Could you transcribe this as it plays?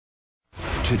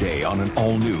Today on an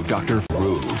all-new Dr.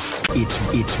 Groove. It's.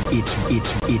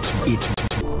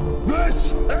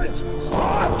 This is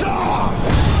Sparta!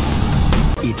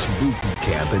 It's Boot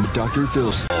Camp and Dr.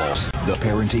 Phil's the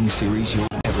parenting series you'll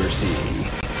never see.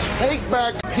 Take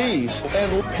back peace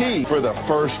and pee for the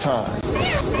first time.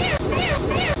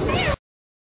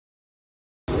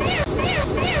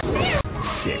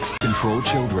 Six. Control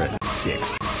children.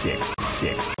 Six.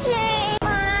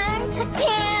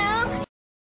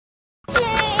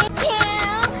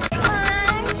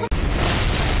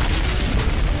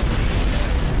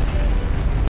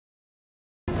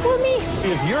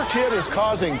 If your kid is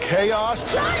causing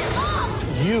chaos,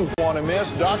 you want to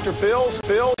miss Dr. Phil's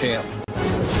Camp.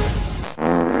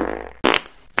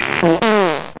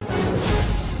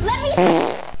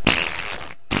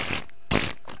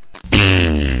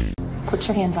 Put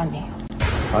your hands on me.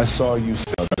 I saw you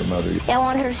stab your mother. I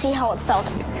wanted her to see how it felt.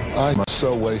 I have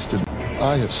so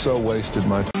wasted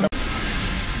my time.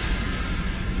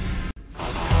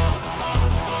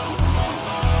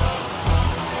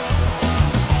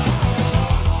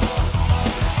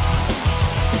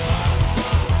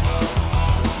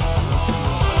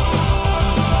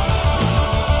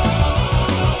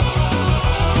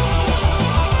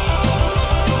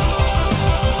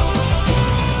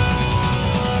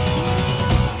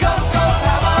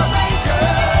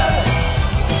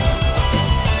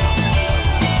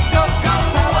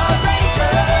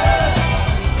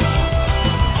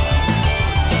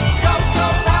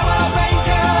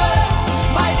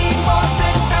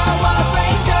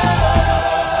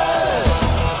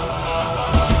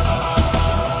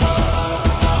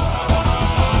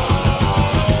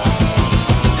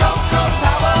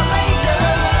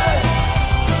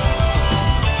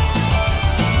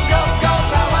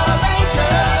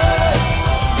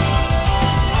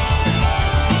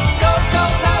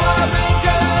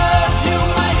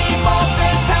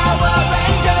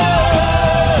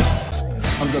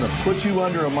 Put you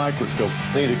under a microscope.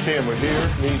 Need a camera here,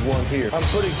 need one here. I'm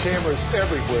putting cameras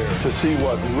everywhere to see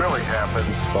what really happens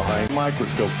behind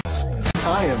microscopes.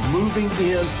 I am moving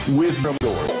in with your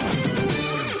door.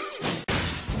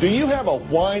 Do you have a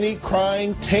whiny,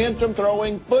 crying,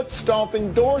 tantrum-throwing,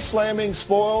 foot-stomping, door-slamming,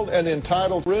 spoiled, and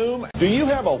entitled room? Do you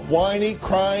have a whiny,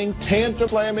 crying,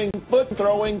 tantrum-slamming,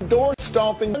 foot-throwing,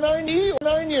 door-stomping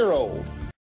 9-year-old?